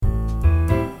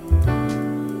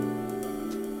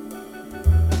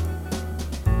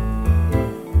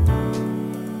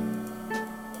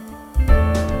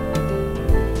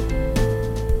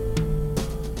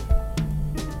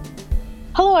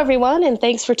everyone, and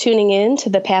thanks for tuning in to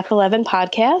the Path 11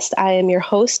 podcast. I am your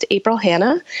host, April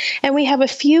Hanna, and we have a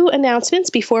few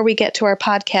announcements before we get to our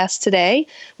podcast today.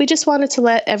 We just wanted to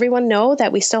let everyone know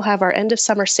that we still have our end of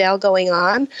summer sale going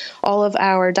on. All of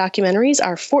our documentaries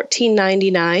are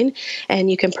 $14.99,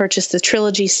 and you can purchase the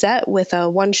trilogy set with a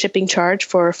one shipping charge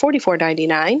for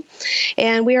 $44.99.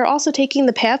 And we are also taking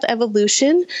the Path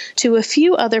Evolution to a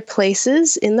few other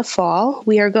places in the fall.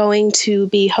 We are going to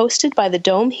be hosted by the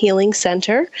Dome Healing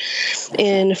Center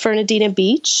in Fernandina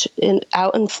Beach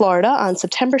out in Florida on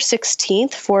September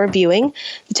 16th for viewing.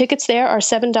 The tickets there are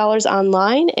 $7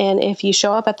 online, and if you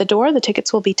show up at the door, the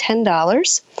tickets will be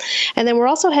 $10. And then we're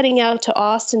also heading out to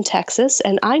Austin, Texas,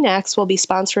 and INAX will be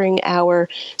sponsoring our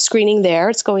screening there.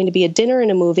 It's going to be a dinner and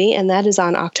a movie, and that is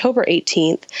on October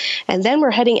 18th. And then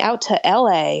we're heading out to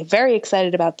LA. Very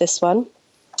excited about this one.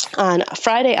 On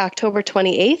Friday, October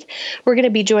 28th, we're going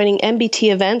to be joining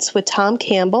MBT Events with Tom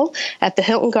Campbell at the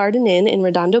Hilton Garden Inn in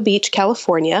Redondo Beach,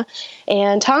 California.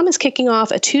 And Tom is kicking off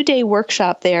a 2-day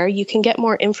workshop there. You can get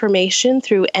more information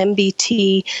through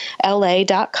mbtla.com.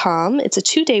 It's a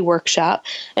 2-day workshop.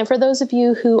 And for those of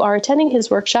you who are attending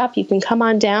his workshop, you can come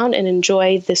on down and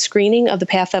enjoy the screening of the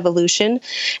Path Evolution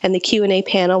and the Q&A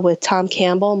panel with Tom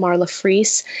Campbell, Marla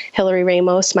Freese, Hillary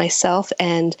Ramos, myself,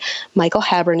 and Michael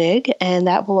Habernig. And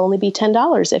that will only be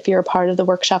 $10 if you're a part of the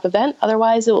workshop event.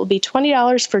 Otherwise, it will be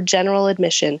 $20 for general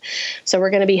admission. So we're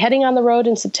going to be heading on the road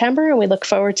in September, and we look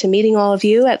forward to meeting all of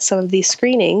you at some of these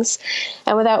screenings.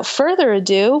 And without further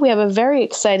ado, we have a very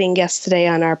exciting guest today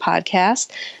on our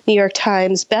podcast, New York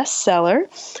Times bestseller,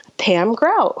 Pam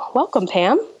Grout. Welcome,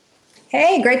 Pam.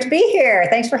 Hey, great to be here.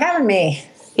 Thanks for having me.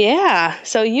 Yeah.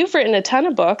 So you've written a ton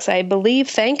of books. I believe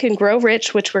Think and Grow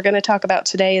Rich, which we're going to talk about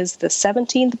today, is the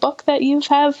 17th book that you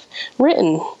have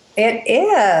written. It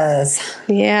is.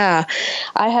 Yeah.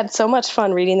 I had so much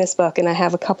fun reading this book, and I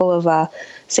have a couple of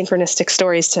synchronistic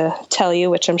stories to tell you,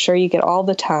 which I'm sure you get all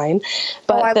the time.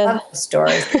 But I love the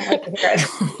stories.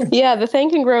 Yeah, the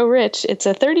Think and Grow Rich. It's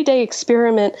a 30-day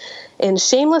experiment in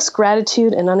shameless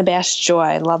gratitude and unabashed joy.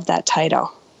 I love that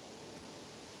title.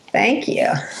 Thank you.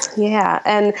 Yeah,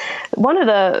 and one of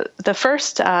the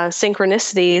first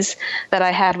synchronicities that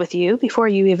I had with you before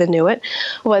you even knew it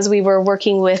was we were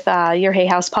working with your Hay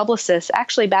House publicist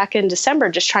actually back in December,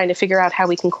 just trying to figure out how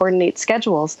we can coordinate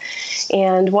schedules.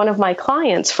 And one of my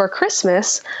clients for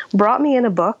Christmas brought me in a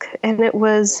book, and it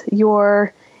was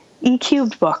your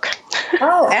E-Cubed book.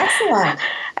 Oh, excellent.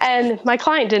 And my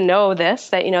client didn't know this,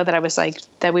 that I was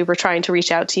that we were trying to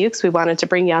reach out to you because we wanted to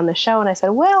bring you on the show. And I said,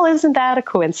 well, isn't that a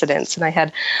coincidence? And I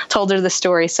had told her the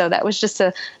story. So that was just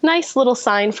a nice little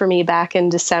sign for me back in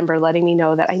December, letting me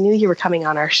know that I knew you were coming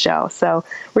on our show. So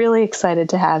really excited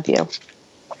to have you.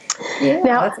 Yeah,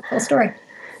 now, that's a cool story.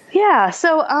 Yeah,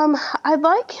 so I'd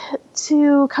like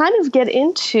to kind of get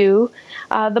into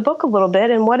the book a little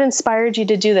bit and what inspired you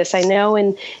to do this. I know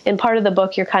in part of the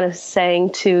book you're kind of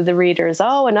saying to the readers,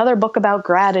 oh, another book about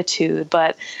gratitude,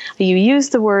 but you use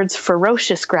the words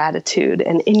ferocious gratitude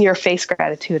and in-your-face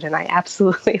gratitude, and I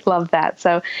absolutely love that.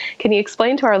 So can you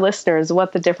explain to our listeners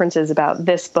what the difference is about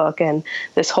this book and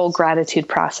this whole gratitude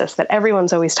process that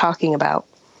everyone's always talking about?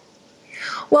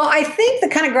 Well, I think the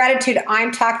kind of gratitude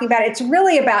I'm talking about, it's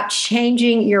really about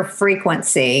changing your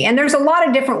frequency. And there's a lot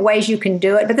of different ways you can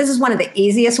do it, but this is one of the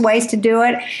easiest ways to do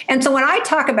it. And so when I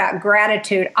talk about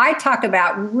gratitude, I talk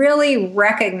about really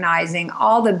recognizing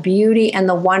all the beauty and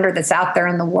the wonder that's out there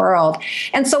in the world.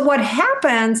 And so what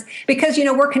happens, because,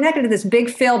 we're connected to this big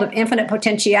field of infinite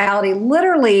potentiality,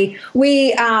 literally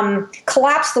we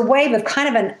collapse the wave of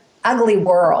kind of an ugly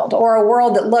world, or a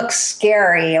world that looks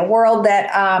scary, a world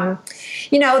that,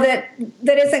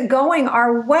 that isn't going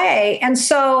our way. And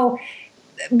so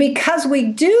because we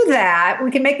do that, we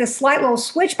can make this slight little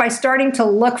switch by starting to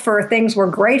look for things we're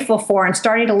grateful for and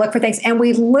starting to look for things, and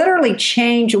we literally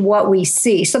change what we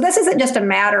see. So this isn't just a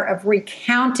matter of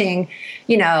recounting,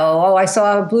 I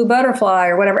saw a blue butterfly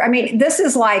or whatever. I mean, this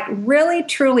is like really,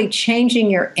 truly changing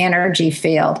your energy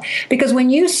field. Because when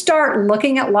you start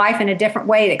looking at life in a different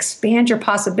way, it expands your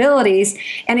possibilities,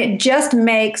 and it just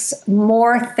makes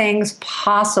more things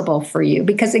possible for you.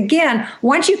 Because again,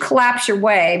 once you collapse your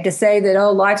wave to say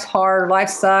that, life's hard, life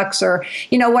sucks, or,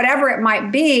 whatever it might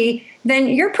be, then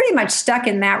you're pretty much stuck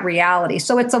in that reality.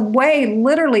 So it's a way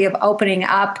literally of opening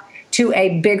up to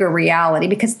a bigger reality,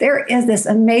 because there is this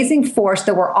amazing force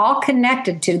that we're all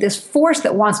connected to, this force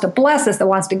that wants to bless us, that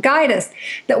wants to guide us,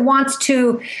 that wants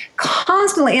to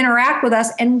constantly interact with us,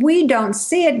 and we don't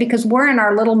see it because we're in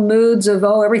our little moods of,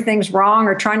 everything's wrong,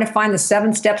 or trying to find the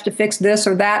 7 steps to fix this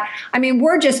or that. I mean,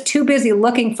 we're just too busy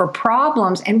looking for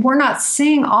problems, and we're not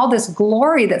seeing all this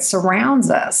glory that surrounds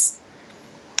us.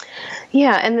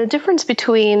 Yeah, and the difference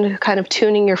between kind of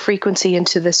tuning your frequency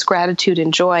into this gratitude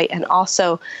and joy, and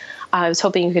also I was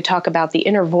hoping you could talk about the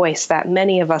inner voice that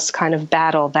many of us kind of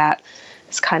battle, that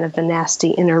is kind of the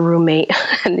nasty inner roommate.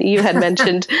 And you had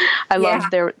mentioned, I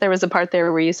loved there was a part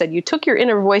there where you said you took your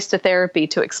inner voice to therapy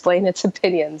to explain its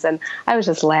opinions. And I was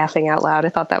just laughing out loud. I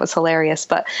thought that was hilarious.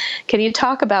 But can you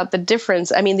talk about the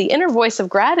difference? I mean, the inner voice of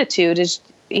gratitude is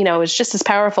just as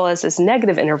powerful as this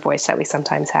negative inner voice that we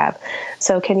sometimes have.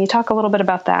 So can you talk a little bit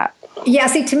about that? Yeah,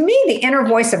 see, to me, the inner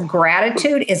voice of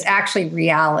gratitude is actually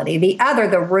reality. The other,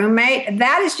 the roommate,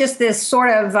 that is just this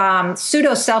sort of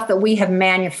pseudo self that we have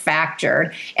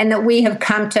manufactured and that we have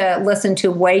come to listen to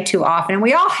way too often. And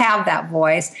we all have that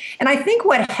voice. And I think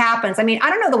what happens, I mean, I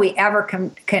don't know that we ever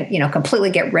can completely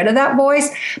get rid of that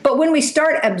voice, but when we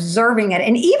start observing it,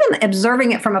 and even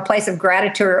observing it from a place of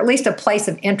gratitude, or at least a place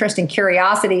of interest and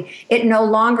curiosity, it no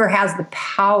longer has the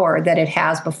power that it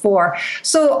has before.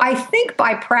 So I think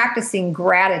by practicing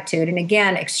gratitude, and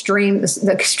again, the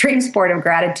extreme sport of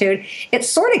gratitude, it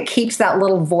sort of keeps that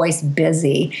little voice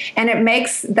busy, and it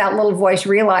makes that little voice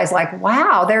realize, like,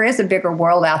 wow, there is a bigger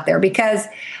world out there. Because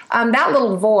that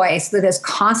little voice that is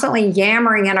constantly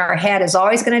yammering in our head is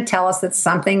always going to tell us that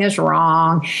something is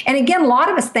wrong. And again, a lot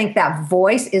of us think that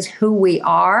voice is who we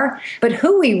are, but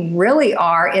who we really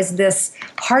are is this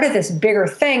part of this bigger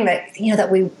thing that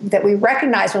that we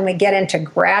recognize when we get into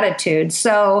gratitude.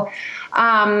 So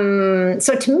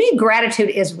to me, gratitude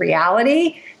is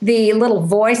reality. The little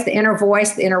voice, the inner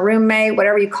roommate,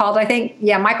 whatever you called it. I think,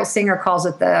 Michael Singer calls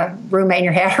it the roommate in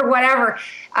your head or whatever.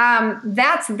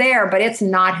 That's there, but it's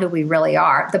not who we really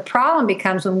are. The problem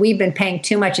becomes when we've been paying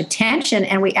too much attention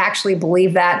and we actually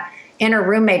believe that inner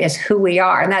roommate is who we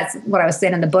are. And that's what I was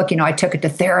saying in the book. I took it to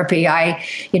therapy. I,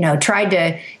 tried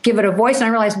to give it a voice, and I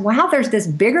realized, wow, there's this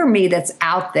bigger me that's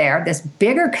out there, this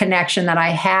bigger connection that I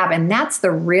have. And that's the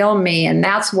real me. And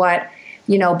that's what,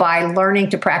 by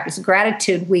learning to practice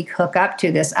gratitude, we hook up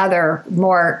to this other,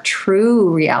 more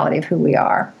true reality of who we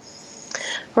are.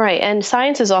 Right. And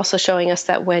science is also showing us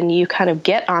that when you kind of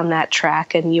get on that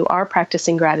track and you are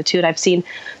practicing gratitude, I've seen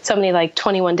so many like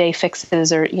 21-day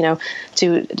fixes or, do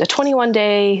a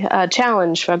 21-day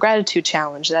challenge, a gratitude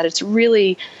challenge, that it's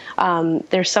really,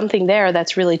 there's something there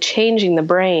that's really changing the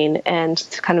brain and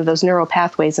kind of those neural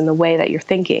pathways in the way that you're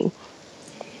thinking.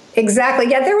 Exactly.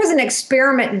 Yeah, there was an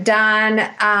experiment done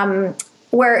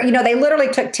where, they literally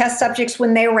took test subjects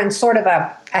when they were in sort of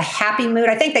a happy mood.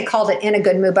 I think they called it in a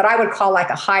good mood, but I would call like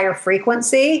a higher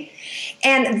frequency.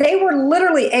 And they were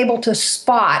literally able to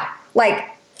spot like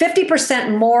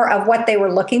 50% more of what they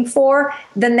were looking for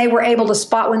than they were able to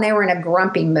spot when they were in a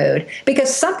grumpy mood.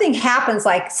 Because something happens,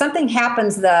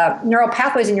 the neural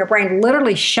pathways in your brain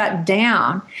literally shut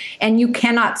down, and you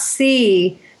cannot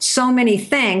see so many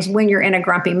things when you're in a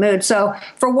grumpy mood. So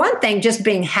for one thing, just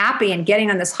being happy and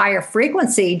getting on this higher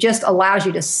frequency just allows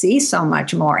you to see so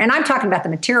much more. And I'm talking about the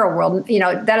material world.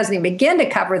 That doesn't even begin to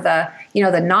cover the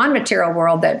non-material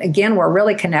world that, again, we're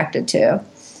really connected to.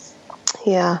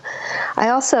 Yeah. I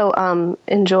also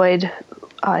enjoyed,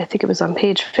 I think it was on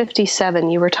page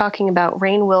 57, you were talking about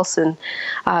Rainn Wilson,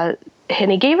 and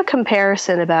he gave a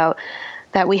comparison about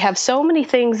that we have so many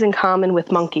things in common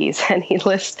with monkeys. And he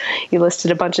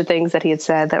listed a bunch of things that he had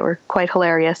said that were quite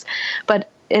hilarious. But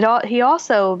he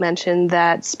also mentioned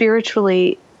that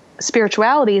spirituality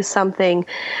is something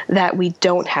that we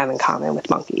don't have in common with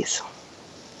monkeys.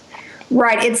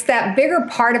 Right. It's that bigger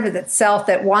part of it itself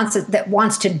that wants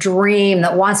to dream,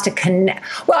 that wants to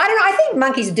connect. Well, I don't know. I think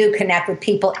monkeys do connect with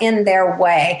people in their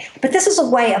way. But this is a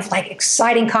way of like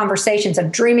exciting conversations,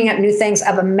 of dreaming up new things,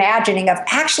 of imagining, of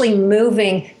actually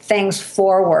moving things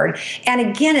forward. And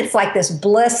again, it's like this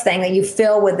bliss thing that you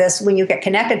feel with this when you get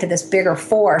connected to this bigger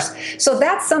force. So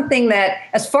that's something that,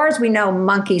 as far as we know,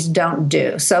 monkeys don't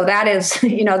do. So that is,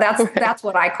 that's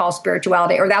what I call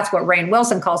spirituality, or that's what Rainn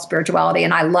Wilson calls spirituality.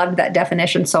 And I loved that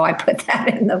definition, so I put that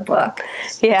in the book.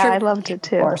 Yeah, I loved it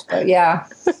too. Of course, but yeah.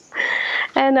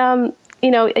 And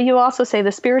you also say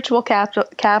the spiritual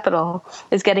capital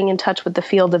is getting in touch with the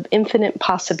field of infinite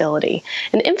possibility.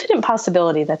 An infinite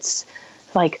possibility that's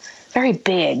like very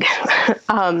big.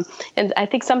 And I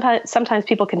think sometimes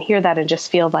people can hear that and just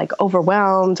feel like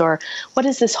overwhelmed, or what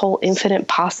is this whole infinite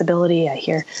possibility? I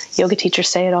hear yoga teachers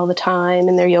say it all the time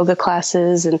in their yoga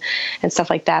classes and stuff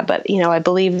like that. But, I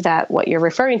believe that what you're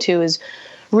referring to is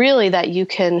really that you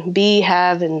can be,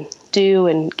 have, and do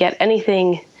and get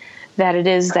anything that it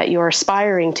is that you're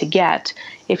aspiring to get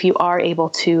if you are able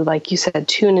to, like you said,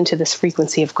 tune into this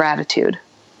frequency of gratitude.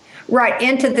 Right,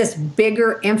 into this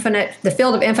bigger the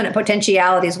field of infinite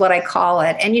potentiality is what I call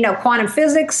it. And, quantum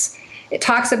physics, it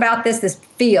talks about this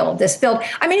field,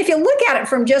 I mean, if you look at it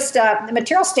from just the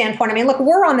material standpoint, I mean, look,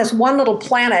 we're on this one little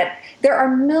planet. There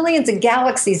are millions of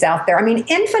galaxies out there. I mean,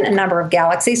 infinite number of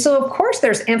galaxies. So, of course,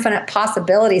 there's infinite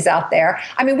possibilities out there.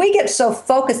 I mean, we get so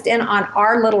focused in on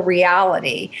our little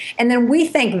reality, and then we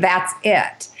think that's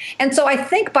it. And so I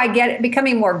think by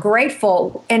becoming more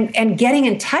grateful and getting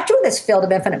in touch with this field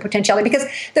of infinite potentiality, because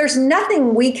there's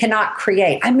nothing we cannot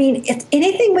create. I mean, it's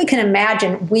anything we can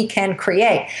imagine, we can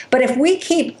create. But if we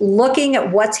keep looking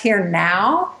at what's here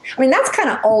now, I mean, that's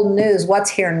kind of old news, what's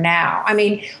here now. I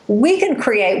mean, we can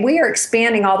create, we are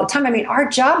expanding all the time. I mean, our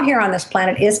job here on this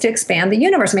planet is to expand the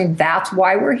universe. I mean, that's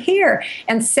why we're here.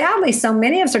 And sadly, so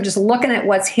many of us are just looking at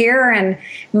what's here and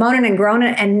moaning and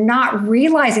groaning and not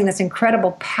realizing this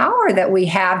incredible power that we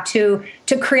have to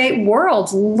create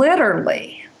worlds,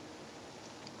 literally.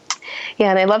 Yeah,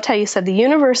 and I loved how you said the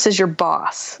universe is your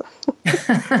boss.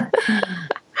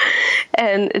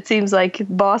 And it seems like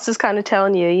boss is kind of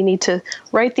telling you need to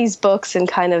write these books and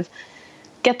kind of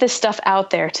get this stuff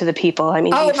out there to the people. I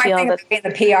mean, you feel that being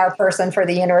the PR person for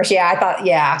the universe. Yeah, I thought,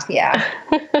 yeah.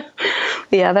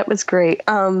 Yeah, that was great.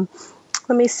 Let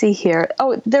me see here.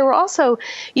 Oh, there were also,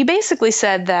 you basically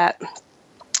said that,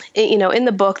 in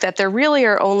the book that there really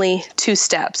are only 2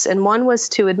 steps. And one was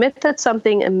to admit that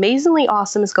something amazingly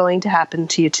awesome is going to happen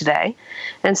to you today.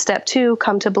 And step 2,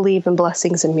 come to believe in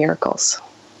blessings and miracles.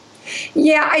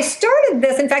 Yeah, I started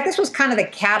this. In fact, this was kind of the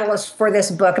catalyst for this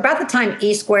book. About the time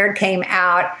E Squared came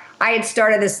out, I had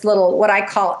started this little, what I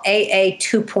call AA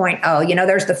 2.0.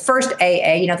 There's the first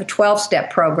AA, the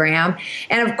 12-step program.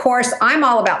 And of course, I'm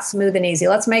all about smooth and easy.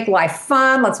 Let's make life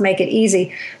fun. Let's make it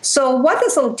easy. So what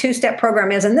this little 2-step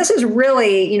program is, and this is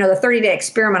really, the 30-day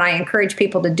experiment. I encourage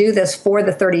people to do this for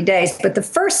the 30 days. But the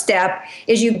first step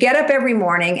is you get up every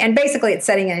morning, and basically it's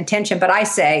setting an intention. But I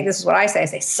say, this is what I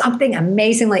say something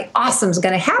amazingly awesome is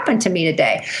going to happen to me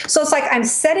today. So it's like I'm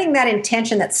setting that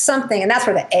intention that something, and that's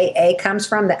where the AA comes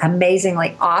from, the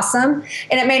amazingly awesome.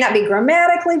 And it may not be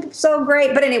grammatically so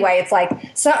great, but anyway, it's like,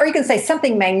 or you can say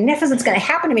something magnificent is going to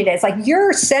happen to me today. It's like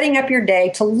you're setting up your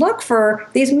day to look for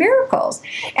these miracles.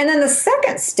 And then the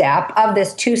second step of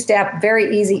this 2-step,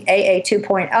 very easy AA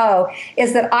 2.0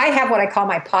 is that I have what I call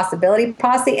my possibility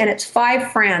posse, and it's 5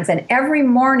 friends. And every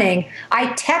morning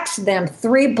I text them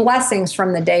 3 blessings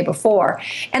from the day before.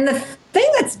 And the thing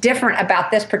that's different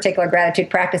about this particular gratitude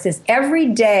practice is every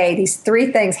day these 3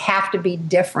 things have to be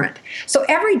different. So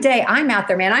every day I'm out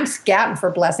there, man, I'm scouting for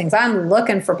blessings. I'm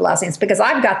looking for blessings because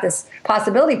I've got this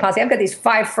possibility posse. I've got these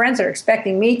 5 friends that are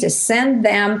expecting me to send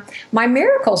them my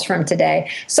miracles from today.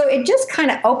 So it just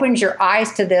kind of opens your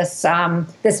eyes to this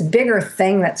this bigger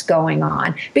thing that's going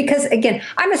on. Because again,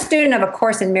 I'm a student of A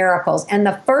Course in Miracles, and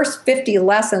the first 50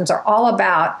 lessons are all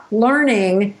about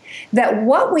learning that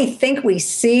what we think we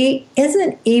see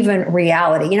isn't even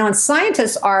reality. And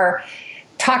scientists are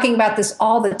talking about this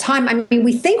all the time. I mean,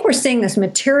 we think we're seeing this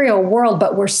material world,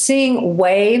 but we're seeing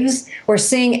waves, we're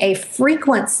seeing a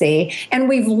frequency, and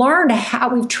we've learned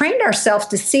how, we've trained ourselves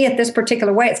to see it this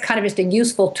particular way. It's kind of just a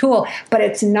useful tool, but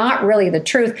it's not really the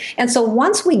truth. And so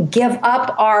once we give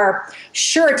up our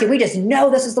surety, we just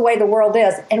know this is the way the world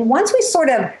is. And once we sort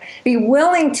of be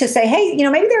willing to say, hey,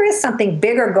 maybe there is something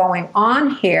bigger going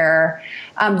on here,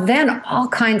 then all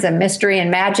kinds of mystery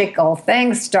and magical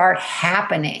things start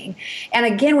happening. And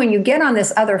again, when you get on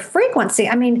this other frequency,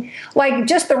 I mean, like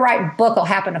just the right book will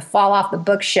happen to fall off the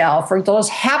bookshelf, or you'll just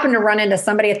happen to run into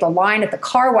somebody at the line at the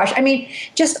car wash. I mean,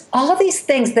 just all these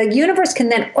things. The universe can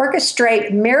then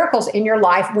orchestrate miracles in your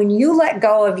life when you let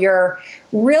go of your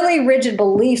really rigid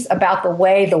beliefs about the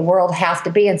way the world has to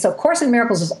be. And so Course in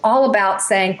Miracles is all about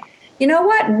saying, you know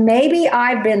what? Maybe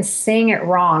I've been seeing it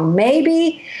wrong.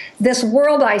 Maybe this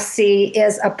world I see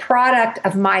is a product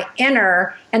of my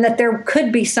inner, and that there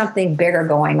could be something bigger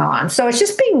going on. So it's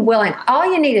just being willing.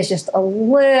 All you need is just a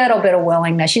little bit of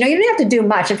willingness. You don't have to do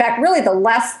much. In fact, really, the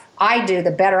less I do, the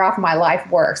better off my life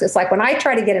works. It's like when I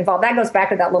try to get involved, that goes back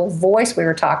to that little voice we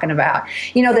were talking about.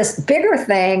 This bigger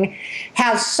thing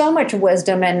has so much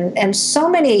wisdom and so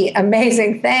many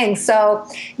amazing things. So,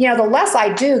 the less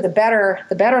I do, the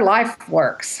better life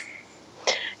works.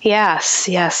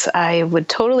 Yes, I would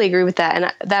totally agree with that.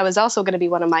 And that was also going to be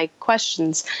one of my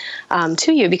questions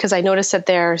to you, because I noticed that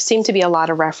there seemed to be a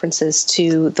lot of references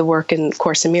to the work in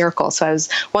Course in Miracles. So I was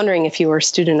wondering if you were a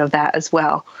student of that as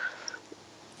well.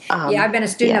 I've been a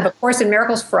student of A Course in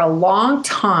Miracles for a long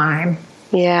time.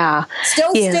 Yeah.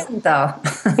 Still a student, though.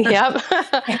 Yep.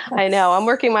 I know. I'm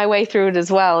working my way through it as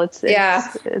well.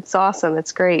 It's awesome.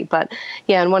 It's great. But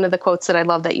yeah, and one of the quotes that I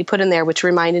love that you put in there, which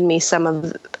reminded me of some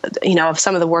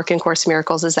of the work in Course in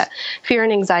Miracles, is that fear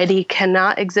and anxiety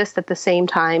cannot exist at the same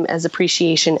time as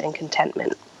appreciation and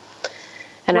contentment.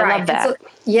 And I love And that.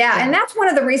 and that's one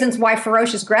of the reasons why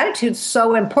ferocious gratitude is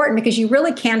so important, because you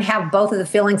really can have both of the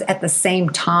feelings at the same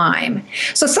time.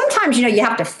 So sometimes, you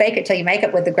have to fake it till you make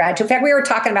it with the gratitude. In fact, we were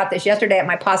talking about this yesterday at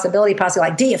my possibility,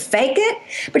 like, do you fake it?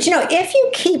 But, if you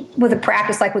keep with a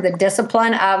practice, like with a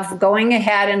discipline of going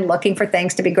ahead and looking for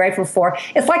things to be grateful for,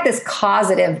 it's like this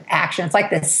causative action. It's like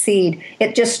this seed.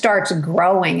 It just starts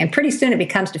growing, and pretty soon it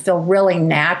becomes to feel really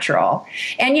natural.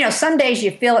 And, some days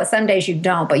you feel it, some days you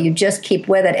don't, but you just keep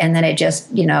with it, and then it just,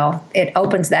 it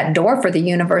opens that door for the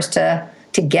universe to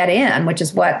get in, which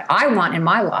is what I want in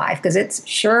my life, because it's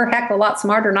sure heck a lot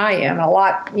smarter than I am, a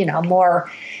lot,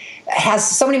 more, has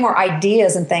so many more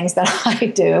ideas and things than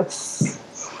I do.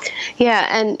 Yeah,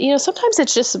 and sometimes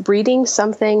it's just reading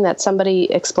something that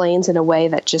somebody explains in a way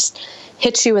that just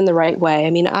hits you in the right way.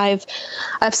 I mean, I've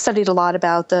studied a lot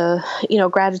about the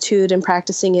gratitude and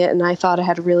practicing it, and I thought I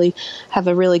had to really have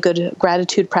a really good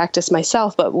gratitude practice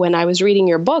myself. But when I was reading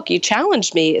your book, you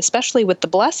challenged me, especially with the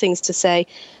blessings, to say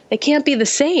they can't be the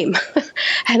same.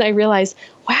 And I realized,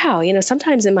 wow,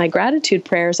 sometimes in my gratitude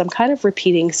prayers, I'm kind of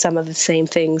repeating some of the same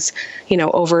things,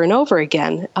 over and over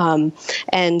again.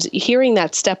 And hearing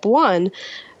that step one,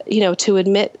 to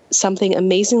admit something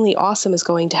amazingly awesome is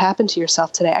going to happen to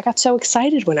yourself today. I got so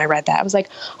excited when I read that. I was like,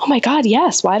 oh my God,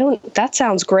 yes. That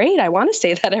sounds great. I want to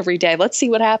say that every day. Let's see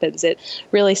what happens. It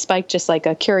really spiked just like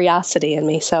a curiosity in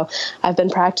me. So I've been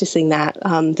practicing that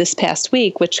this past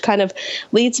week, which kind of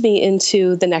leads me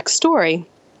into the next story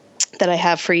that I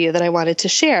have for you that I wanted to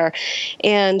share.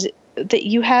 And that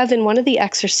you have in one of the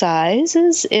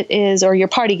exercises, or your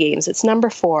party games, it's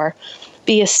number 4,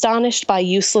 be astonished by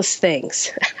useless things.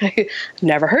 I've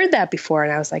never heard that before.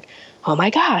 And I was like, oh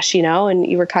my gosh, and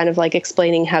you were kind of like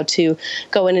explaining how to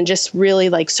go in and just really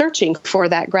like searching for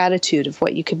that gratitude of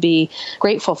what you could be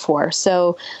grateful for.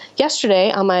 So yesterday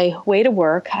on my way to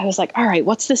work, I was like, all right,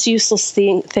 what's this useless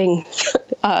thing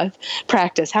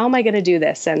practice? How am I going to do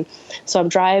this? And so I'm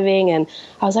driving and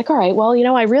I was like, all right, well,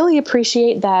 I really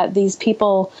appreciate that these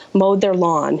people mowed their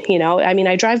lawn. I mean,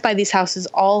 I drive by these houses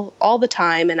all the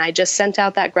time, and I just sent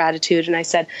out that gratitude. And I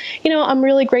said, I'm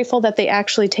really grateful that they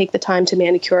actually take the time to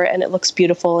manicure it, and it looks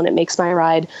beautiful, and it makes my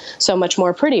ride so much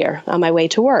more prettier on my way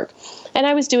to work. And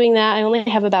I was doing that. I only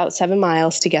have about 7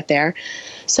 miles to get there.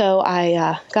 So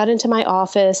I got into my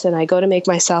office, and I go to make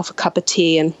myself a cup of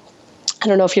tea. And I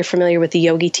don't know if you're familiar with the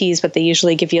yogi teas, but they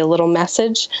usually give you a little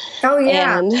message. Oh,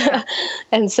 yeah.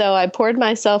 And so I poured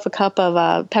myself a cup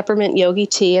of peppermint yogi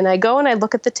tea, and I go and I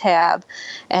look at the tab,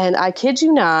 and I kid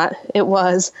you not, it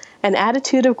was an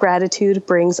attitude of gratitude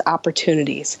brings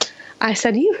opportunities. I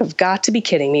said, you have got to be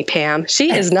kidding me, Pam.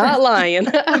 She is not lying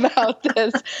about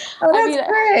this. Oh, that's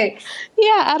great.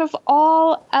 Yeah, out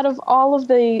of all of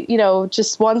the,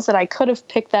 just ones that I could have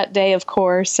picked that day, of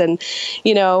course. And,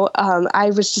 I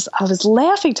was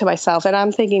laughing to myself, and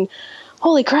I'm thinking,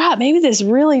 holy crap, maybe this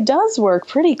really does work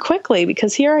pretty quickly,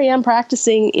 because here I am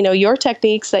practicing, your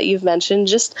techniques that you've mentioned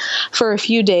just for a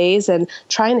few days and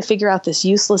trying to figure out this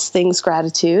useless things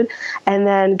gratitude, and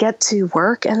then get to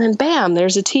work, and then bam,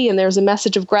 there's a tea and there's a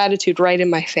message of gratitude right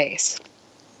in my face.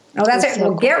 Oh, that's it.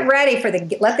 Well, get ready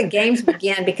let the games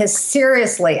begin, because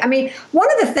seriously, I mean, one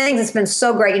of the things that's been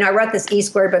so great, I wrote this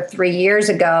E-Squared book 3 years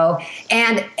ago,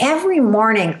 and every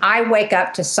morning I wake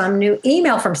up to some new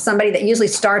email from somebody that usually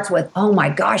starts with, oh my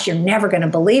gosh, you're never going to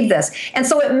believe this. And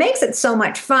so it makes it so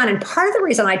much fun. And part of the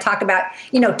reason I talk about,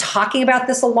 talking about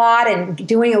this a lot and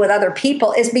doing it with other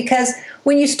people is because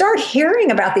when you start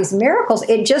hearing about these miracles,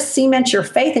 it just cements your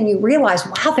faith, and you realize,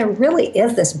 wow, there really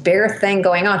is this bigger thing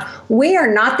going on. We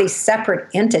are not these separate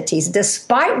entities.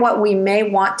 Despite what we may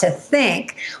want to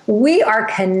think, we are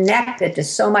connected to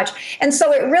so much. And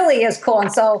so it really is cool.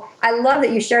 And so I love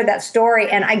that you shared that story.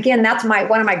 And again, that's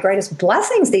one of my greatest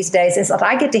blessings these days, is that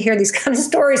I get to hear these kind of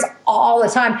stories all the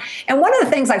time. And one of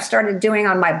the things I've started doing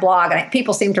on my blog, and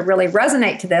people seem to really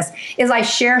resonate to this, is I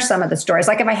share some of the stories.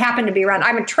 Like if I happen to be around,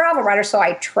 I'm a travel writer, so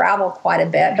I travel quite a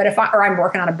bit, but I'm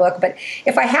working on a book, but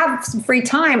if I have some free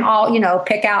time, I'll,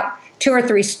 pick out 2 or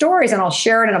 3 stories and I'll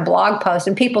share it in a blog post,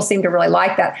 and people seem to really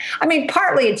like that. I mean,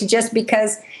 partly it's just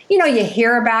because, you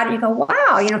hear about it, you go,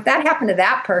 wow, if that happened to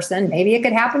that person, maybe it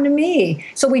could happen to me.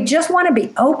 So we just want to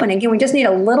be open. Again, we just need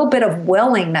a little bit of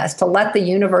willingness to let the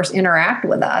universe interact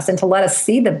with us and to let us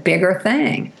see the bigger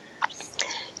thing.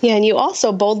 Yeah, and you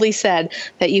also boldly said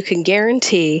that you can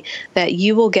guarantee that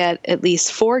you will get at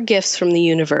least 4 gifts from the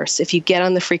universe if you get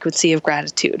on the frequency of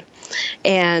gratitude.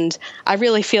 And I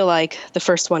really feel like the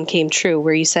first one came true,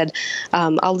 where you said,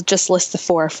 I'll just list the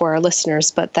four for our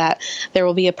listeners, but that there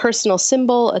will be a personal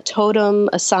symbol, a totem,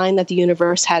 a sign that the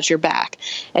universe has your back.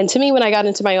 And to me, when I got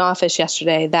into my office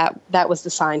yesterday, that was the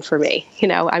sign for me.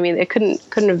 I mean, it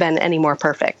couldn't have been any more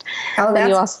perfect. Oh,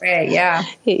 that's great. Yeah.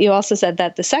 You also said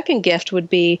that the second gift would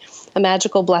be a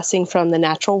magical blessing from the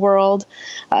natural world.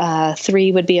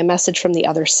 3 would be a message from the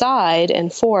other side.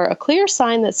 And 4, a clear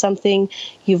sign that something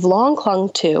you've long clung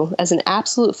to as an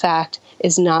absolute fact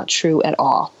is not true at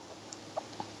all.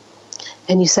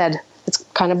 And you said, it's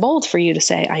kind of bold for you to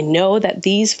say, I know that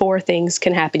these 4 things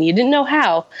can happen. You didn't know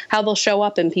how they'll show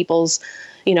up in people's,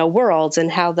 worlds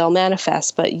and how they'll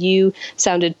manifest, but you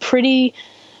sounded pretty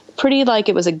like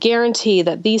it was a guarantee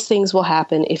that these things will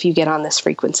happen if you get on this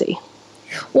frequency.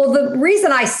 Well, the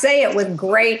reason I say it with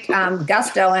great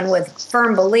gusto and with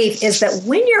firm belief is that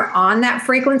when you're on that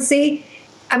frequency,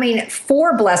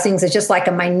 4 blessings is just like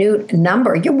a minute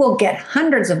number. You will get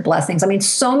hundreds of blessings.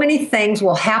 So many things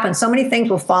will happen. So many things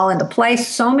will fall into place.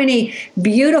 So many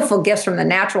beautiful gifts from the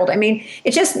natural world.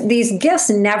 It's just, these gifts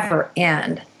never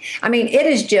end. It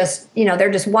is just,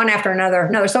 they're just one after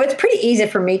another. So it's pretty easy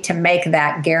for me to make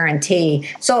that guarantee.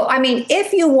 So,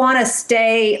 if you want to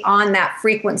stay on that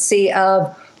frequency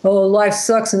of, oh, life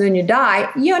sucks and then you die,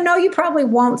 you probably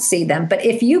won't see them. But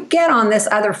if you get on this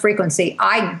other frequency,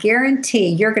 I guarantee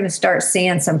you're going to start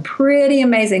seeing some pretty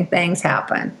amazing things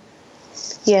happen.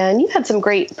 Yeah, and you had some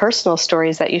great personal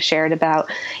stories that you shared about,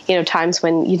 times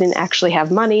when you didn't actually have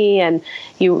money and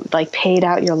you paid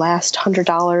out your last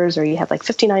 $100 or you had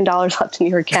 $59 left in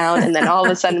your account, and then all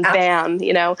of a sudden, bam,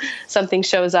 something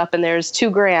shows up and there's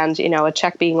 $2,000, a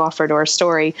check being offered or a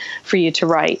story for you to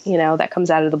write, that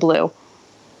comes out of the blue.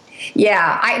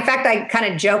 Yeah. In fact, I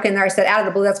kind of joke in there. I said, out of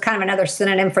the blue, that's kind of another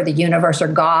synonym for the universe or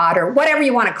God or whatever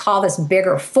you want to call this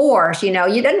bigger force. It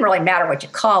doesn't really matter what you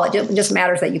call it. It just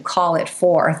matters that you call it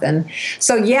forth. And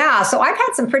so, so I've had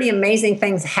some pretty amazing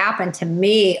things happen to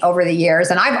me over the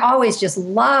years. And I've always just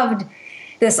loved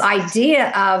this idea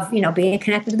of, being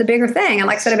connected to the bigger thing. And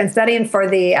like I said, I've been studying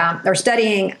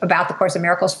studying about the Course in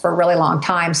Miracles for a really long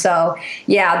time. So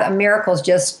the miracles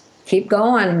just keep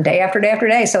going day after day after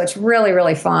day. So it's really,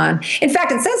 really fun. In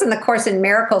fact, it says in the Course in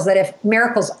Miracles that if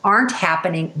miracles aren't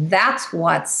happening, that's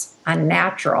what's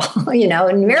unnatural.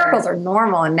 And miracles are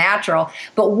normal and natural,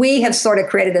 but we have sort of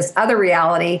created this other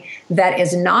reality that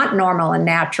is not normal and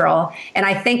natural. And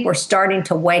I think we're starting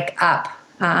to wake up.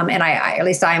 And at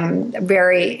least I'm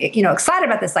very, excited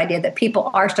about this idea that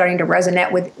people are starting to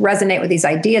resonate with these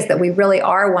ideas that we really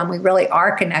are one, we really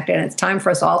are connected, and it's time for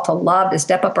us all to love, to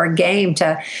step up our game,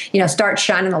 to, start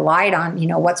shining the light on,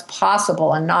 what's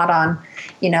possible and not on,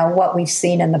 what we've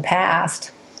seen in the past.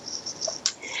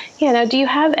 Yeah. Now, do you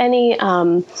have any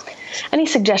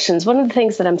suggestions? One of the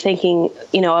things that I'm thinking,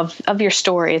 of your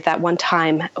story at that one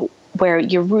time where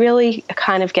you really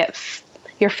kind of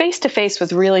you're face to face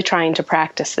with really trying to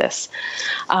practice this,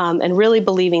 and really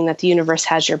believing that the universe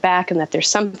has your back and that there's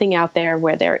something out there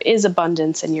where there is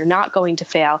abundance and you're not going to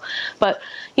fail. But,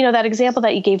 that example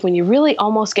that you gave when you really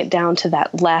almost get down to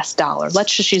that last dollar,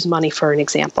 let's just use money for an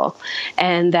example,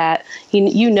 and that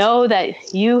that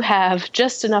you have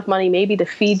just enough money maybe to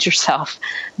feed yourself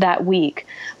that week.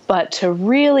 But to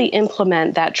really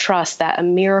implement that trust that a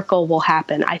miracle will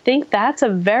happen, I think that's a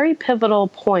very pivotal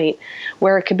point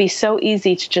where it could be so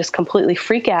easy to just completely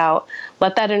freak out,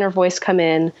 let that inner voice come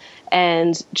in,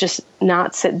 and just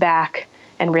not sit back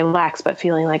and relax, but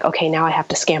feeling like, okay, now I have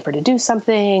to scamper to do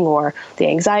something, or the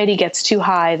anxiety gets too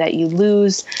high that you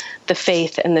lose the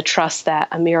faith and the trust that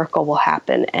a miracle will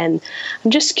happen. And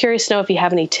I'm just curious to know if you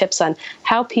have any tips on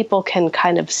how people can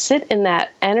kind of sit in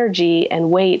that energy and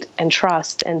wait and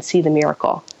trust and see the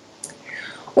miracle.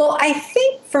 Well, I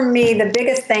think for me, the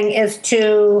biggest thing is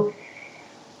to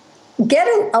get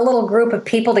a little group of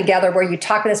people together where you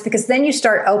talk to this, because then you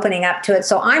start opening up to it.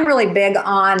 So I'm really big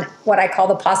on what I call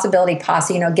the possibility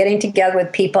posse, getting together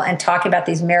with people and talking about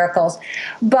these miracles.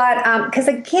 But because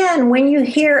again, when you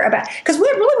hear about, because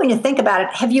really when you think about it,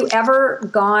 have you ever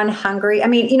gone hungry?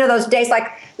 Those days, like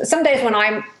some days when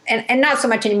I'm, and not so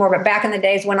much anymore, but back in the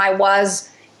days when I was,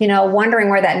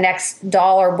 wondering where that next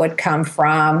dollar would come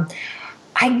from.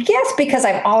 I guess because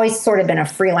I've always sort of been a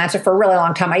freelancer for a really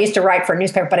long time. I used to write for a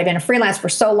newspaper, but I've been a freelance for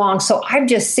so long. So I've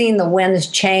just seen the winds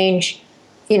change,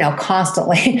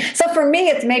 constantly. So for me,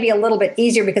 it's maybe a little bit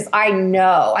easier because I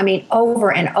know,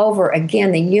 over and over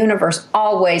again, the universe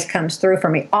always comes through for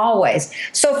me, always.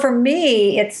 So for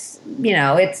me, it's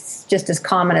just as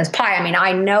common as pie.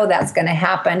 I know that's going to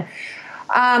happen.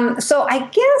 So I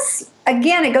guess,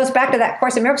 again, it goes back to that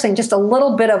Course in Miracles thing, just a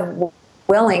little bit of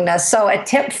willingness. So a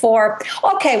tip here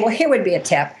would be a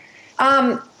tip.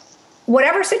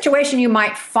 Whatever situation you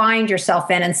might find yourself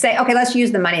in, and say, okay, let's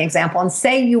use the money example, and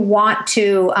say you want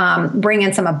to bring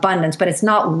in some abundance, but it's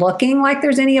not looking like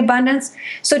there's any abundance.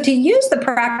 So to use the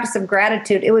practice of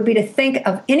gratitude, it would be to think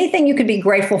of anything you could be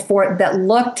grateful for that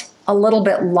looked a little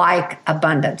bit like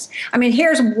abundance. I mean,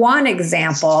 here's one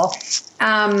example.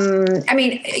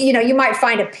 You might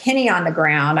find a penny on the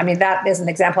ground. I mean, that is an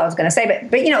example I was going to say,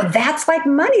 but that's like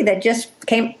money that just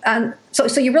came.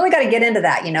 So you really got to get into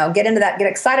that, get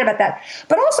excited about that.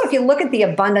 But also, if you look at the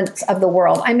abundance of the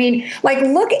world, I mean, like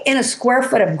look in a square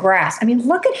foot of grass. I mean,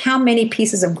 look at how many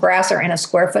pieces of grass are in a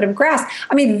square foot of grass.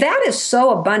 I mean, that is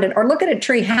so abundant. Or look at a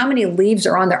tree, how many leaves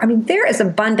are on there. I mean, there is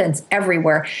abundance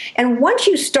everywhere. And once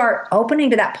you start opening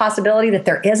to that possibility that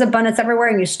there is abundance everywhere,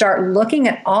 and you start looking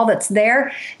at all that's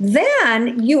there,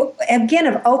 then you, again,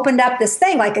 have opened up this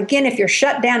thing. Like, again, if you're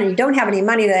shut down and you don't have any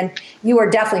money, then you are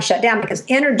definitely shut down, because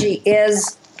energy is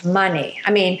money.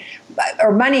 I mean,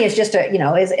 or money is just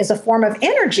is a form of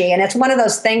energy. And it's one of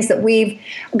those things that we've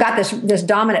got this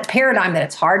dominant paradigm that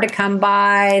it's hard to come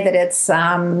by, that it's,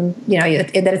 that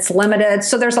it's limited.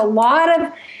 So there's a lot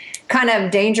of kind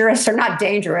of dangerous, or not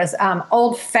dangerous,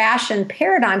 old-fashioned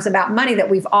paradigms about money that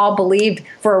we've all believed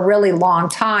for a really long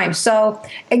time. So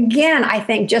again, I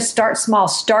think just start small,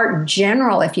 start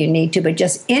general if you need to, but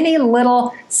just any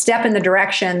little step in the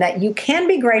direction that you can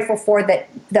be grateful for that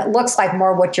looks like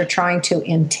more what you're trying to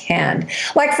intend.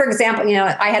 Like, for example,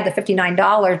 I had the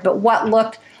 $59, but what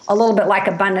looked a little bit like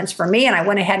abundance for me, and I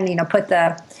went ahead and, put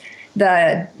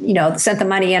sent the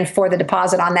money in for the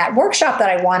deposit on that workshop that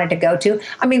I wanted to go to.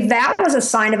 I mean, that was a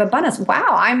sign of abundance.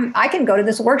 Wow, I can go to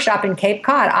this workshop in Cape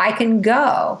Cod. I can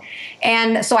go.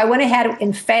 And so I went ahead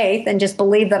in faith and just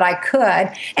believed that I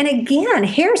could. And again,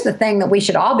 here's the thing that we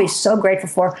should all be so grateful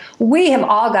for. We have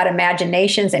all got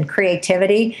imaginations and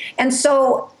creativity. And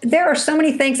so there are so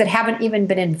many things that haven't even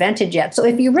been invented yet. So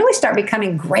if you really start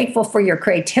becoming grateful for your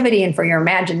creativity and for your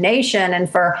imagination and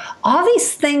for all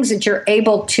these things that you're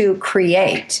able to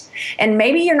create, and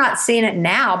maybe you're not seeing it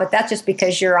now, but that's just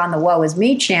because you're on the Woe Is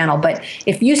Me channel. But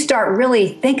if you start really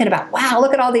thinking about, wow,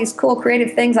 look at all these cool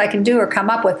creative things I can do or come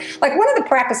up with. Like, one of the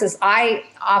practices I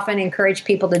often encourage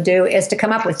people to do is to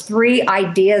come up with 3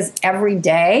 ideas every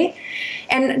day.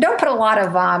 And don't put a lot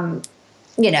of,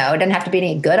 it doesn't have to be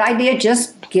any good idea.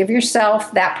 Just give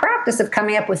yourself that practice of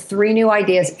coming up with 3 new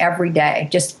ideas every day.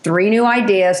 Just 3 new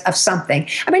ideas of something.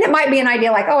 I mean, it might be an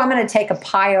idea like, I'm going to take a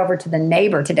pie over to the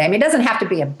neighbor today. I mean, it doesn't have to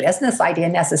be a business idea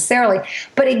necessarily,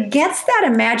 but it gets that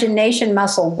imagination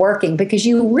muscle working, because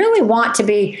you really want to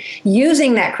be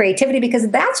using that creativity, because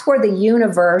that's where the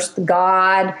universe,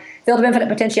 God, field of infinite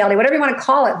potentiality, whatever you want to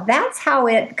call it, that's how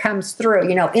it comes through,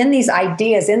 in these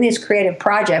ideas, in these creative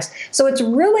projects. So it's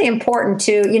really important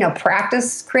to,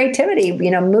 practice creativity,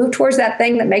 move towards that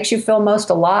thing that makes you feel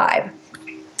most alive.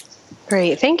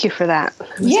 Great. Thank you for that.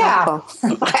 Yeah.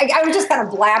 I was just kind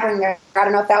of blabbering there. I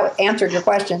don't know if that answered your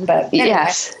question, but anyway.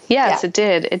 Yes, yeah. It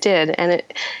did. And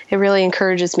it really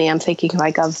encourages me. I'm thinking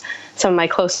like of some of my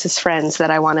closest friends that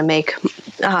I want to make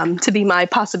to be my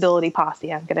possibility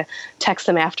posse. I'm going to text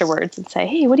them afterwards and say,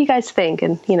 hey, what do you guys think?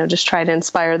 And, just try to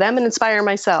inspire them and inspire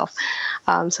myself.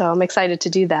 So I'm excited to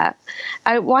do that.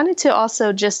 I wanted to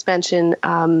also just mention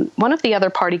one of the other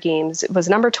party games was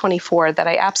number 24 that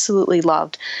I absolutely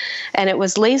loved. And it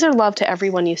was Laser Love to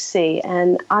Everyone You See.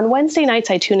 And on Wednesday nights,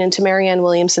 I tune into Marianne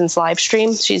Williamson's live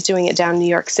stream. She's doing it down in New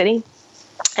York City.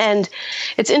 And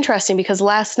it's interesting because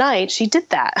last night she did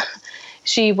that.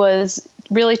 She was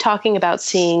really talking about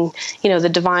seeing, the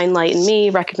divine light in me,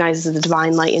 recognizes the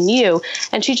divine light in you.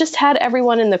 And she just had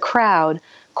everyone in the crowd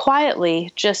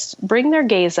quietly just bring their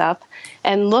gaze up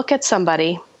and look at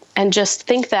somebody and just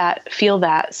think that, feel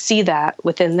that, see that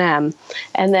within them,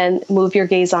 and then move your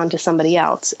gaze on to somebody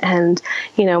else. And,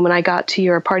 when I got to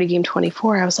your party game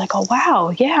 24, I was like, oh, wow,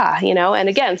 yeah, and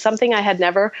again, something I had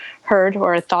never heard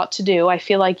or thought to do. I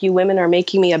feel like you women are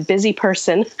making me a busy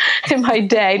person in my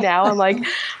day now. I'm like,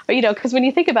 because when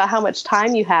you think about how much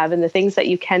time you have and the things that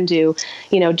you can do,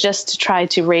 just to try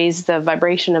to raise the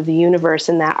vibration of the universe,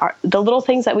 and that the little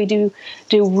things that we do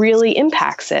really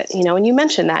impacts it, and you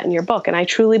mentioned that in your book, and I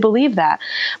truly believe that.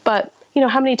 But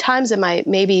how many times am I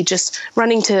maybe just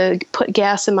running to put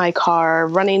gas in my car,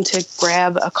 running to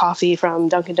grab a coffee from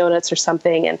Dunkin' Donuts or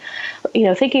something, and,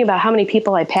 thinking about how many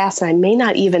people I pass and I may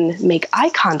not even make eye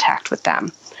contact with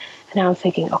them. And now I'm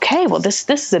thinking, okay, well, this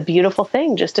is a beautiful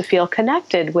thing, just to feel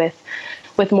connected with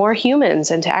more humans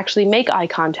and to actually make eye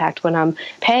contact when I'm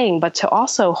paying, but to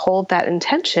also hold that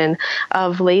intention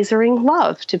of lasering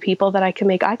love to people that I can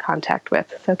make eye contact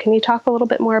with. So can you talk a little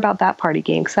bit more about that party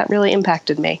game? Because that really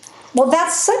impacted me. Well,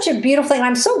 that's such a beautiful thing.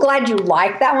 I'm so glad you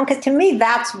like that one, because to me,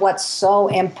 that's what's so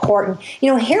important.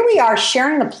 Here we are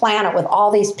sharing the planet with all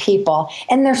these people,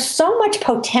 and there's so much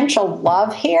potential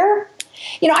love here.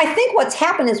 I think what's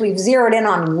happened is we've zeroed in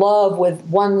on love with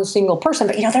one single person,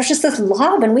 but there's just this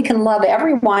love, and we can love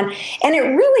everyone. And it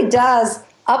really does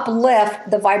uplift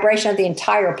the vibration of the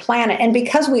entire planet. And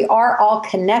because we are all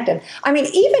connected,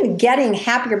 even getting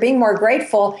happier, being more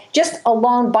grateful just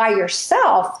alone by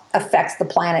yourself affects the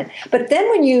planet. But then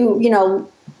when you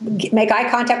make eye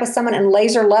contact with someone and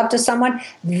laser love to someone,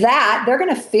 that they're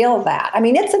going to feel that.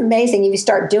 It's amazing. If you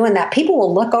start doing that, people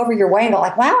will look over your way and go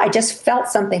like, wow, I just felt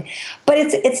something. But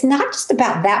it's not just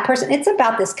about that person. It's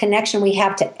about this connection we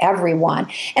have to everyone.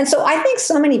 And so I think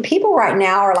so many people right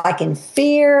now are like in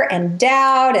fear and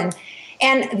doubt,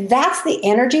 and that's the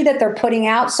energy that they're putting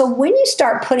out. So when you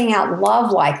start putting out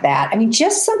love like that,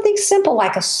 just something simple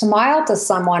like a smile to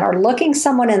someone or looking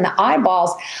someone in the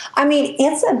eyeballs,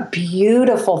 it's a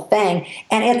beautiful thing,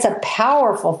 and it's a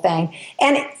powerful thing.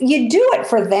 And you do it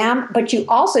for them, but you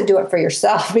also do it for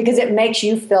yourself, because it makes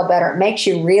you feel better. It makes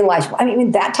you realize,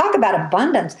 that talk about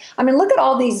abundance. Look at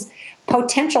all these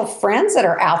potential friends that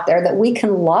are out there that we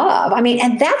can love.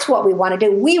 And that's what we want to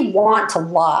do. We want to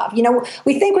love.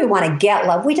 We think we want to get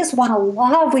love. We just want to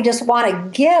love. We just want to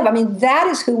give. That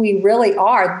is who we really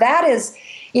are. That is,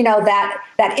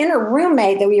 that inner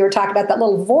roommate that we were talking about, that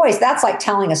little voice, that's like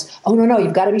telling us, oh, no,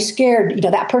 you've got to be scared.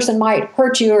 That person might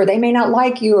hurt you, or they may not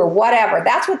like you, or whatever.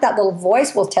 That's what that little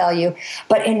voice will tell you.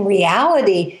 But in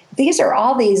reality, these are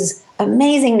all these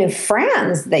amazing new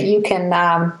friends that you can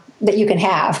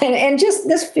have. And just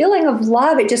this feeling of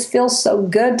love, it just feels so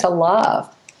good to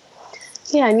love.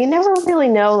 Yeah, and you never really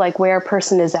know where a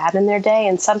person is at in their day,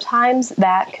 and sometimes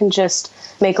that can just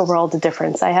make a world of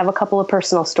difference. I have a couple of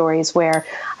personal stories where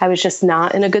I was just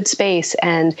not in a good space,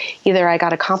 and either I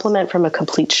got a compliment from a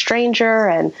complete stranger,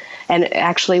 and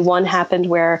actually one happened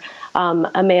where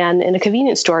a man in a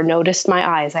convenience store noticed my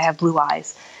eyes. I have blue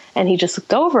eyes, and he just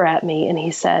looked over at me and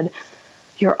he said,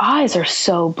 "Your eyes are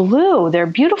so blue. They're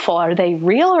beautiful. Are they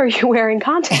real, or are you wearing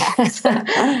contacts?"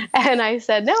 And I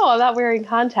said, "No, I'm not wearing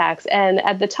contacts." And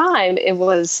at the time it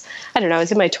was, I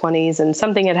was in my 20s, and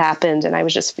something had happened, and I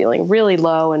was just feeling really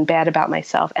low and bad about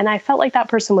myself. And I felt like that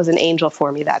person was an angel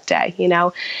for me that day.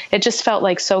 It just felt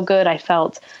like so good. I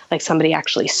felt like somebody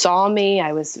actually saw me.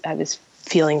 I was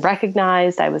feeling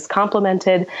recognized. I was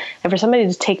complimented. And for somebody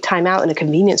to take time out in a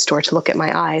convenience store to look at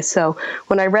my eyes. So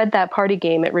when I read that party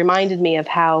game, it reminded me of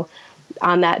how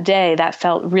on that day that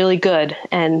felt really good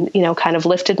and, kind of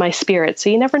lifted my spirit. So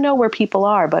you never know where people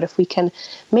are, but if we can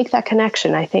make that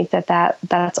connection, I think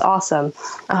that's awesome.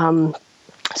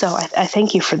 So I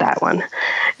thank you for that one.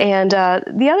 And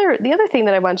the other thing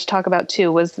that I wanted to talk about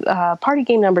too was party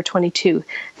game number 22.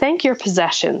 Thank your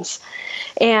possessions.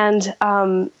 And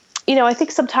I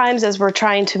think sometimes as we're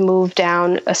trying to move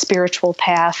down a spiritual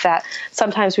path, that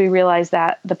sometimes we realize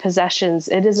that the possessions,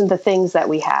 it isn't the things that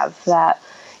we have, that,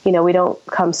 we don't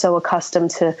come so accustomed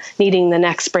to needing the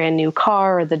next brand new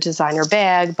car or the designer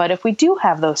bag. But if we do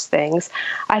have those things,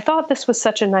 I thought this was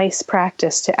such a nice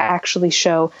practice to actually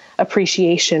show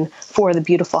appreciation for the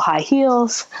beautiful high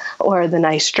heels or the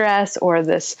nice dress or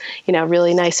this,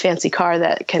 really nice fancy car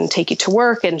that can take you to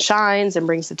work and shines and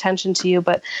brings attention to you.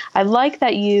 But I like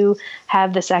that you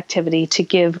have this activity to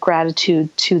give gratitude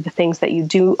to the things that you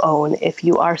do own if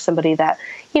you are somebody that,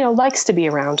 likes to be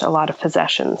around a lot of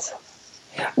possessions.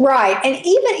 Right. And even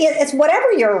it's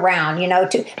whatever you're around,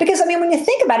 because when you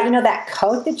think about it, that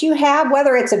coat that you have,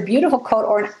 whether it's a beautiful coat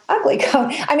or an ugly coat,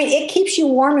 it keeps you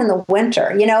warm in the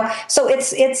winter, so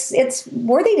it's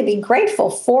worthy to be grateful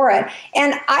for it.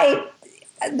 And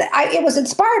it was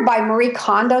inspired by Marie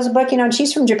Kondo's book, and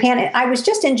she's from Japan. And I was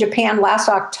just in Japan last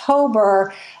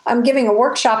October. I'm giving a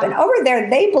workshop, and over there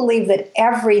they believe that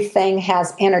everything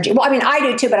has energy. Well, I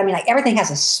do too, but everything has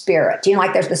a spirit.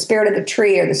 There's the spirit of the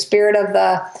tree, or the spirit of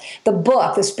the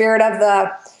book, the spirit of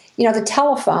the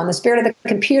telephone, the spirit of the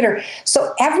computer.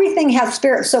 So everything has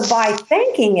spirit. So by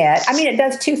thanking it, it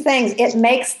does two things. It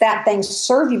makes that thing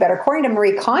serve you better. According to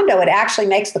Marie Kondo, it actually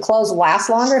makes the clothes last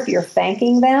longer if you're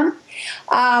thanking them.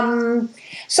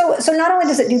 So not only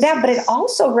does it do that, but it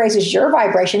also raises your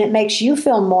vibration. It makes you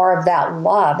feel more of that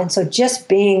love. And so just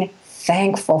being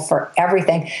thankful for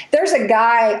everything. There's a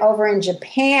guy over in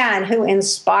Japan who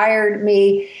inspired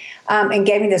me and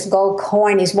gave me this gold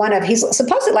coin. He's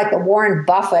supposedly like the Warren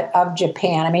Buffett of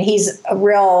Japan. He's a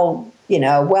real,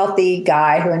 wealthy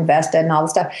guy who invested and all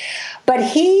this stuff. But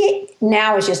he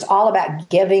now is just all about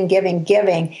giving, giving,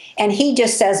 giving. And he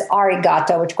just says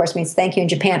arigato, which of course means thank you in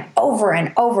Japan, over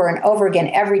and over and over again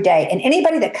every day. And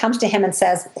anybody that comes to him and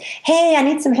says, hey, I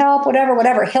need some help,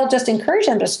 whatever, he'll just encourage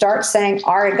them to start saying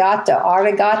arigato,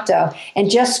 arigato, and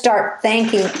just start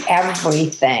thanking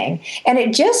everything. And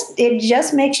it just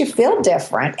makes you feel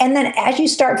different. And then as you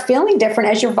start feeling different,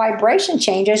 as your vibration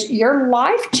changes, your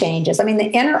life changes. I mean,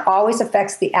 the inner always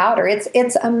affects the outer.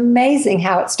 It's amazing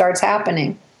how it starts happening.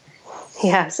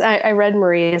 Yes, I read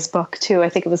Maria's book too. I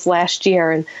think it was last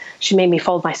year, and she made me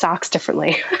fold my socks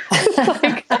differently.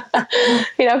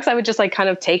 Because I would just kind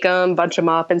of take them, bunch them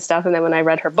up and stuff. And then when I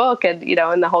read her book and,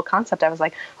 and the whole concept, I was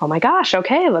like, oh my gosh,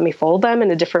 okay, let me fold them in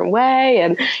a different way.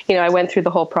 And, I went through the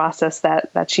whole process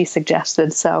that she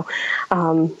suggested. So,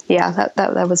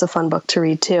 that was a fun book to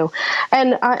read too.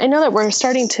 And I know that we're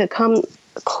starting to come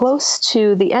close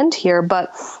to the end here,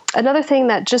 but another thing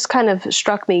that just kind of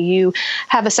struck me, you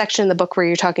have a section in the book where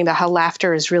you're talking about how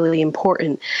laughter is really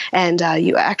important. And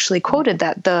you actually quoted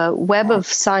that the Web of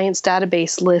Science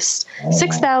database lists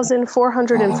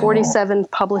 6,447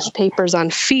 published papers on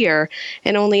fear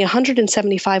and only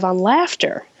 175 on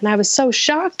laughter. And I was so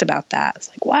shocked about that. It's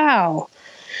like, wow.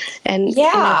 And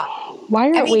yeah. Why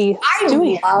aren't we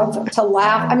doing it? I love to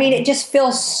laugh. I mean, it just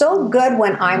feels so good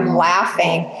when I'm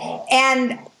laughing.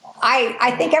 And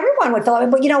I think everyone would feel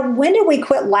it. But, when did we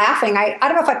quit laughing? I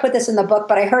don't know if I put this in the book,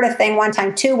 but I heard a thing one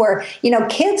time, too, where,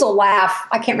 kids will laugh.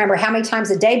 I can't remember how many times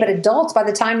a day, but adults, by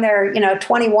the time they're,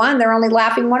 21, they're only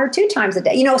laughing 1 or 2 times a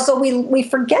day. So we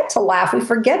forget to laugh. We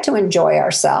forget to enjoy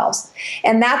ourselves.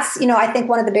 And that's, I think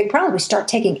one of the big problems. We start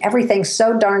taking everything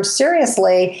so darn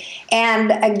seriously.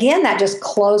 And again, that just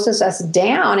closes us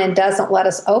down and doesn't let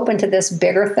us open to this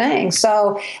bigger thing.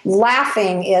 So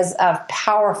laughing is a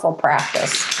powerful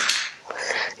practice.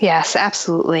 Yes,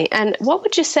 absolutely. And what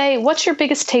would you say, what's your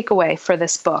biggest takeaway for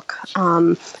this book?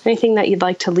 Anything that you'd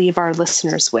like to leave our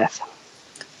listeners with?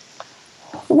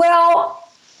 Well,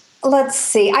 let's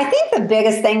see. I think the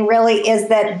biggest thing really is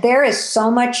that there is so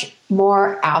much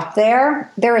more out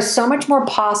there. There is so much more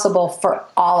possible for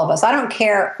all of us. I don't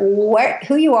care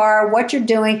who you are, what you're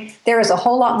doing. There is a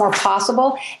whole lot more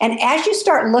possible. And as you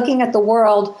start looking at the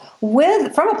world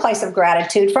from a place of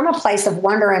gratitude, from a place of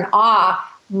wonder and awe,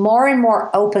 more and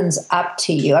more opens up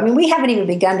to you. I mean, we haven't even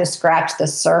begun to scratch the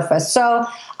surface. So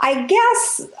I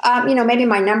guess, maybe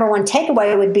my number one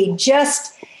takeaway would be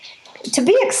just to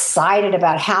be excited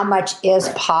about how much is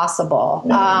possible.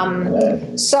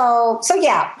 So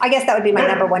yeah, I guess that would be my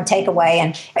number one takeaway.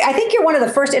 And I think you're one of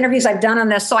the first interviews I've done on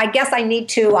this. So I guess I need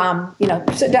to,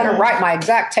 sit down and write my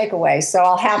exact takeaway. So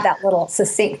I'll have that little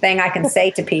succinct thing I can say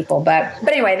to people. But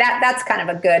anyway, that's kind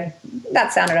of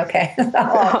that sounded okay.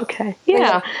 Okay.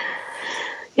 Yeah.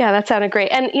 Yeah, that sounded great.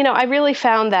 And, I really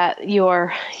found that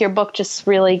your book just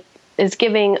really is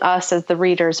giving us as the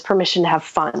readers permission to have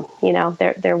fun.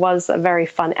 There was a very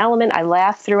fun element. I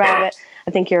laughed throughout it.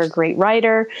 I think you're a great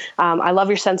writer. I love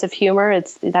your sense of humor.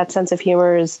 That sense of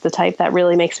humor is the type that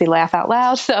really makes me laugh out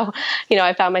loud. So,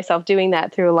 I found myself doing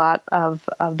that through a lot of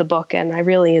the book, and I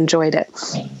really enjoyed it.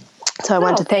 So I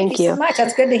want to thank you so much.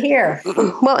 That's good to hear.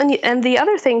 Well, and the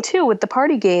other thing too, with the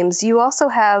party games, you also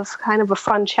have kind of a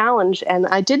fun challenge. And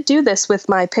I did do this with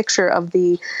my picture of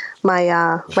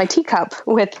my teacup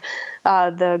with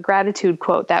the gratitude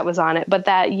quote that was on it, but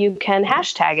that you can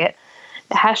hashtag it.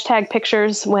 Hashtag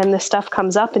pictures when this stuff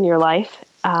comes up in your life.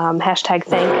 Hashtag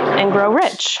thank and grow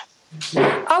rich.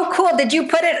 Oh, cool. Did you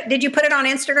put it on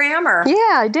Instagram or?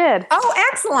 Yeah, I did. Oh,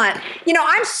 excellent.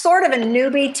 I'm sort of a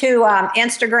newbie to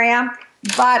Instagram,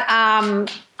 but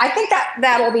I think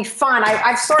that'll be fun.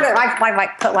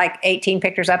 I've put like 18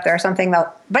 pictures up there or something though.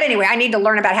 But anyway, I need to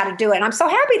learn about how to do it. And I'm so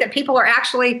happy that people are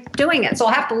actually doing it. So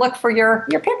I'll have to look for your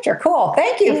picture. Cool.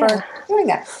 Thank you for doing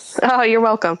that. Oh, you're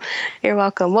welcome. You're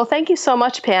welcome. Well, thank you so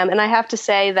much, Pam. And I have to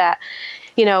say that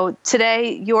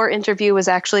today your interview was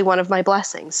actually one of my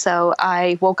blessings. So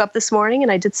I woke up this morning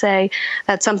and I did say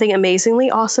that something amazingly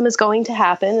awesome is going to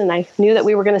happen. And I knew that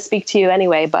we were going to speak to you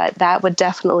anyway, but that would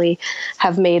definitely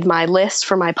have made my list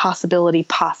for my possibility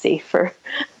posse for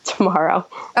tomorrow.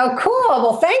 Oh, cool.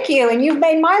 Well, thank you. And you've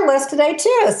made my list today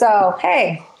too. So,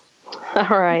 hey.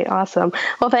 All right. Awesome.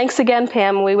 Well, thanks again,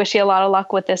 Pam. We wish you a lot of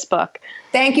luck with this book.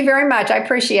 Thank you very much. I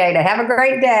appreciate it. Have a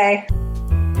great day.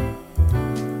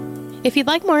 If you'd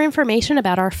like more information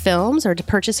about our films or to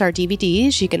purchase our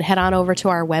DVDs, you can head on over to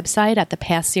our website at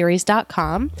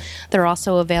thepastseries.com. They're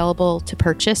also available to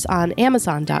purchase on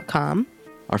Amazon.com.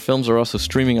 Our films are also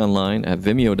streaming online at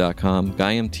Vimeo.com,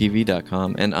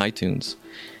 GaiamTV.com, and iTunes.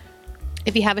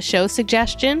 If you have a show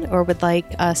suggestion or would like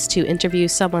us to interview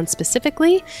someone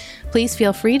specifically, please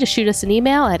feel free to shoot us an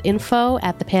email at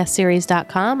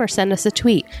info@thepastseries.com or send us a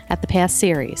tweet at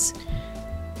 @thepastseries.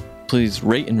 Please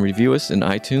rate and review us in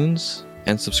iTunes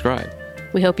and subscribe.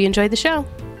 We hope you enjoyed the show.